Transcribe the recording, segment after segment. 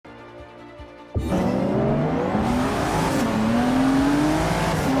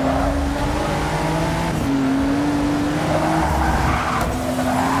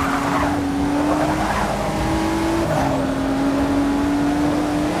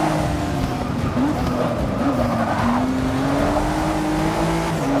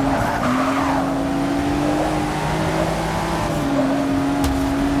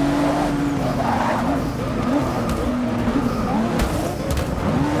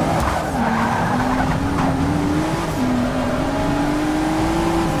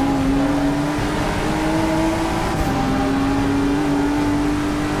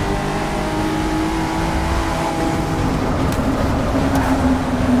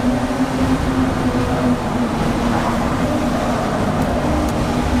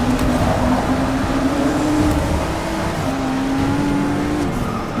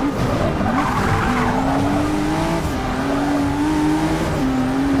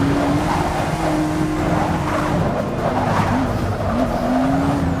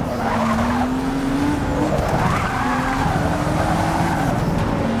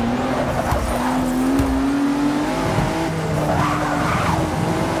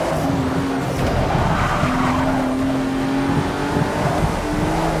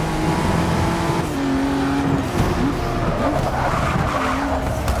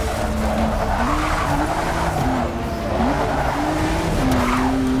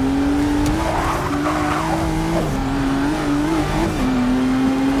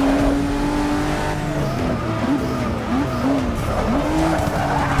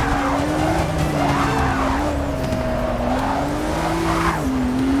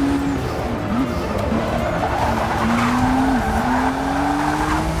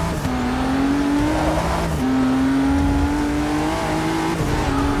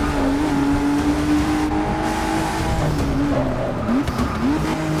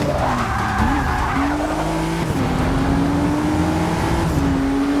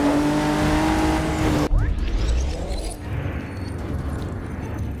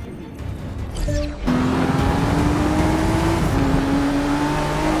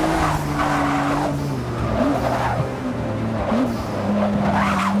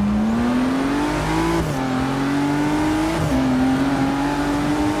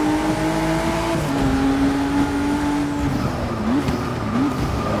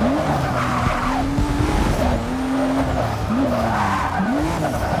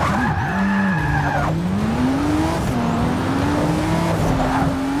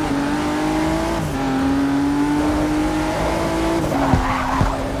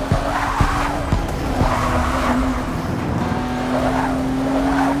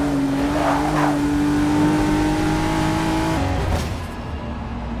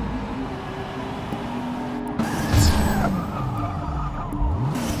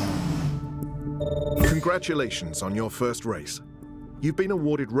Congratulations on your first race. You've been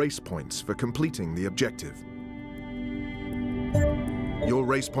awarded race points for completing the objective. Your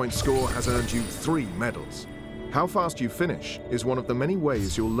race point score has earned you 3 medals. How fast you finish is one of the many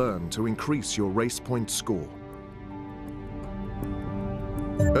ways you'll learn to increase your race point score.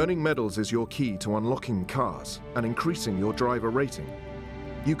 Earning medals is your key to unlocking cars and increasing your driver rating.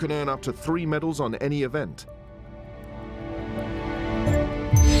 You can earn up to 3 medals on any event.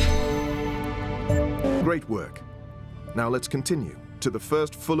 Great work. Now let's continue to the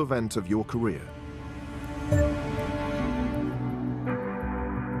first full event of your career.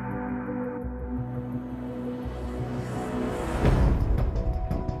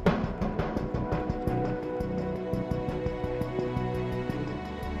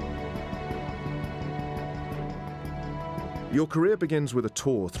 Your career begins with a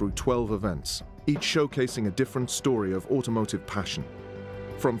tour through 12 events, each showcasing a different story of automotive passion.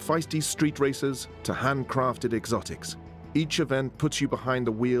 From feisty street racers to handcrafted exotics, each event puts you behind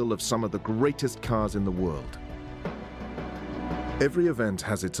the wheel of some of the greatest cars in the world. Every event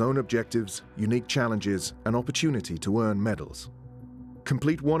has its own objectives, unique challenges, and opportunity to earn medals.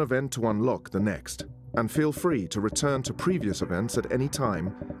 Complete one event to unlock the next, and feel free to return to previous events at any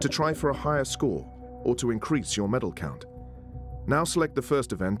time to try for a higher score or to increase your medal count. Now select the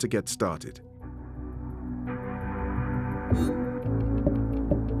first event to get started.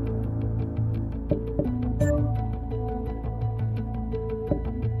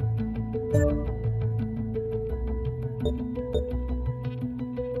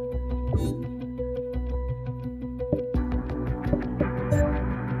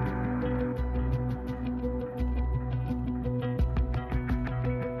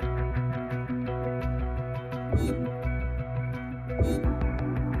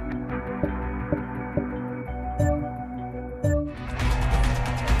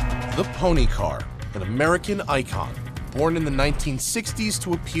 The pony car, an American icon, born in the 1960s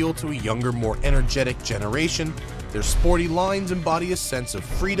to appeal to a younger, more energetic generation. Their sporty lines embody a sense of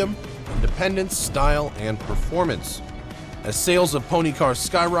freedom, independence, style, and performance. As sales of pony cars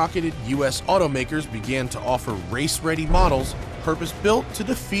skyrocketed, U.S. automakers began to offer race-ready models purpose-built to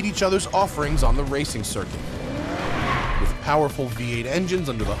defeat each other's offerings on the racing circuit. With powerful V8 engines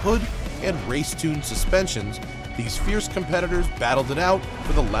under the hood and race-tuned suspensions, these fierce competitors battled it out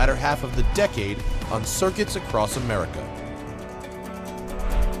for the latter half of the decade on circuits across America.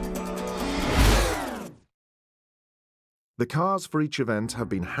 The cars for each event have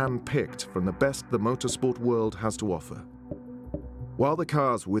been hand-picked from the best the motorsport world has to offer. While the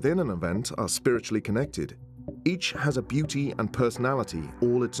cars within an event are spiritually connected, each has a beauty and personality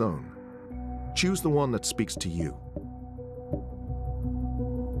all its own. Choose the one that speaks to you.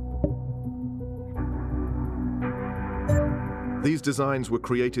 These designs were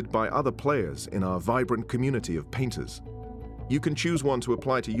created by other players in our vibrant community of painters. You can choose one to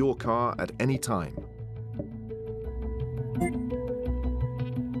apply to your car at any time.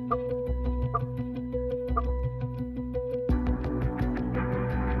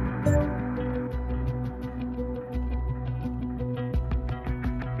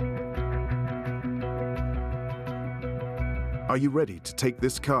 Are you ready to take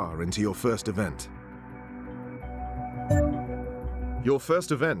this car into your first event? Your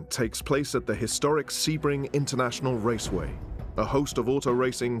first event takes place at the historic Sebring International Raceway, a host of auto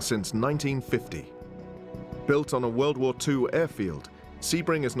racing since 1950. Built on a World War II airfield,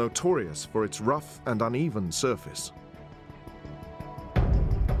 Sebring is notorious for its rough and uneven surface.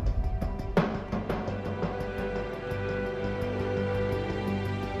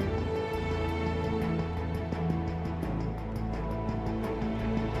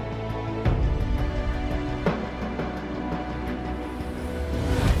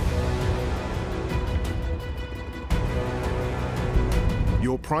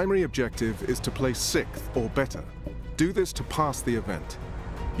 Your primary objective is to place 6th or better. Do this to pass the event.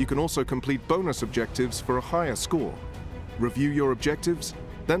 You can also complete bonus objectives for a higher score. Review your objectives,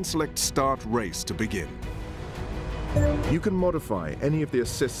 then select Start Race to begin. You can modify any of the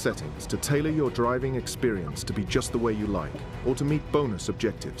assist settings to tailor your driving experience to be just the way you like, or to meet bonus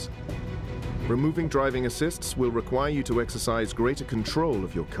objectives. Removing driving assists will require you to exercise greater control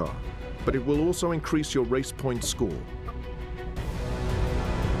of your car, but it will also increase your race point score.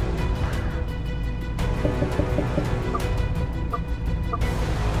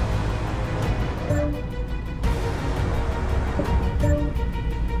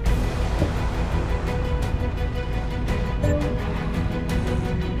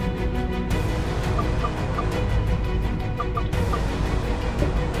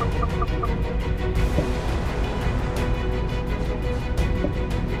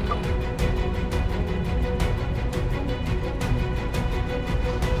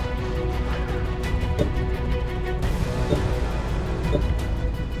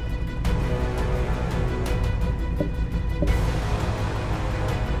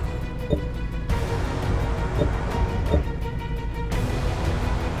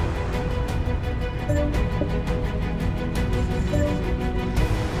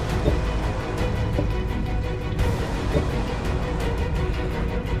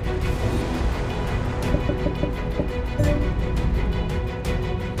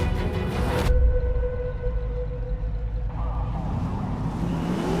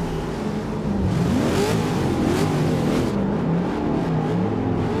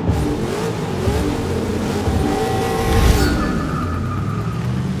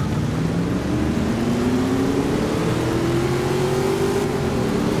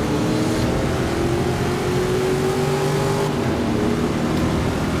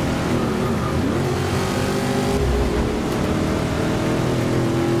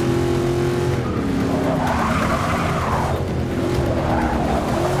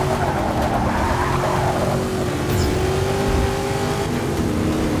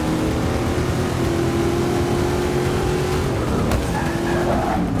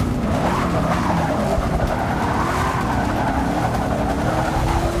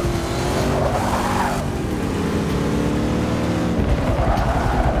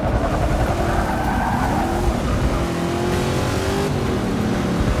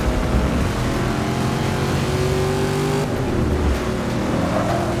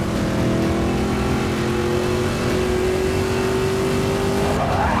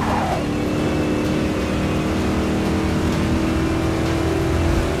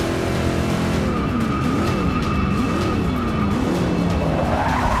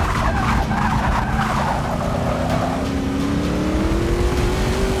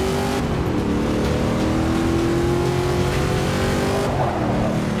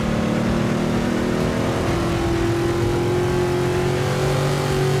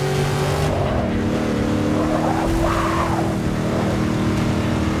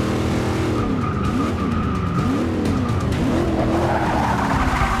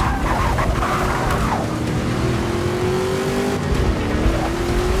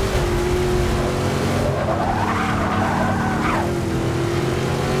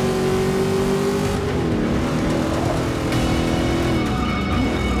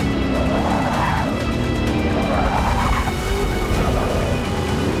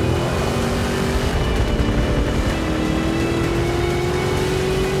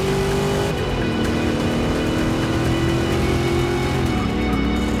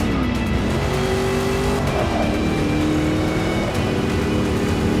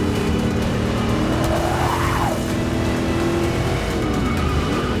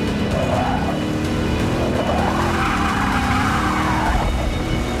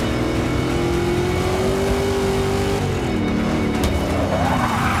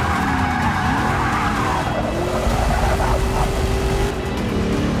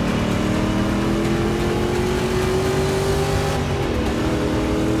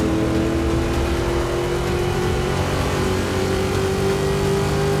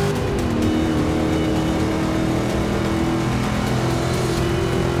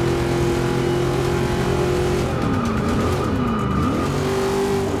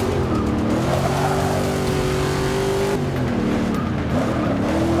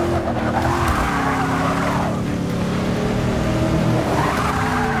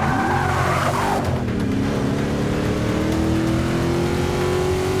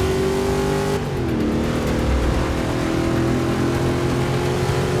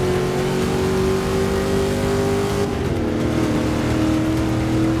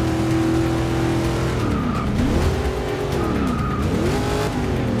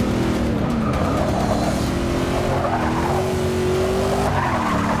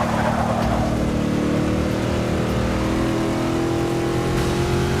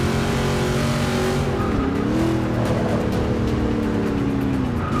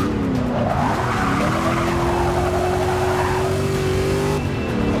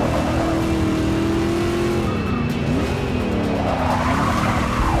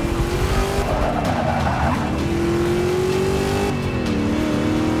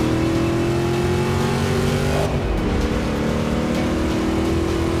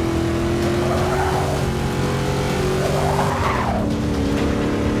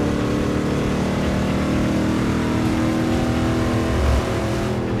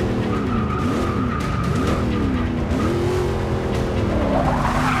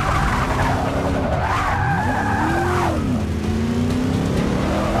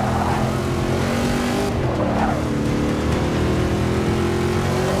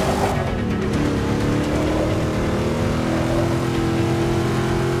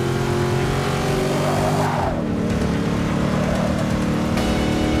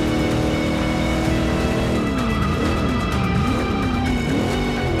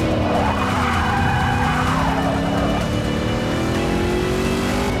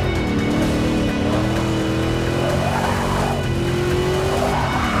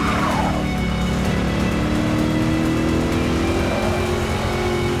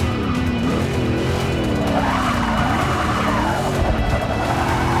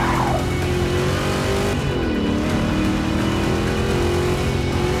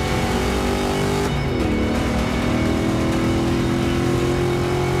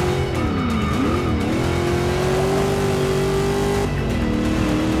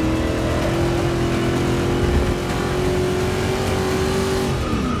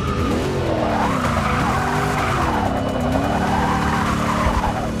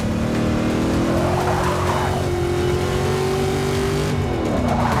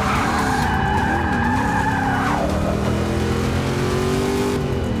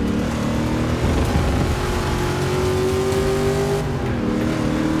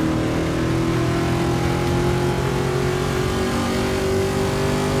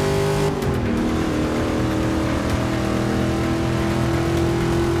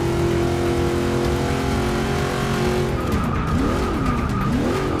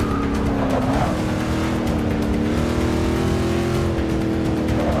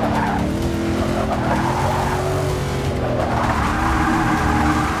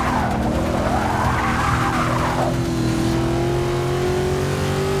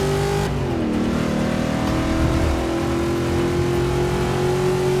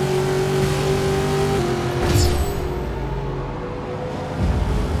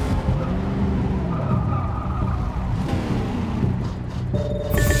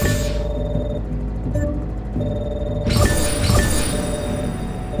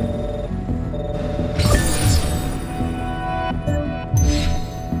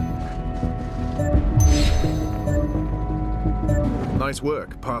 Nice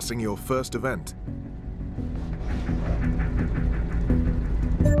work passing your first event.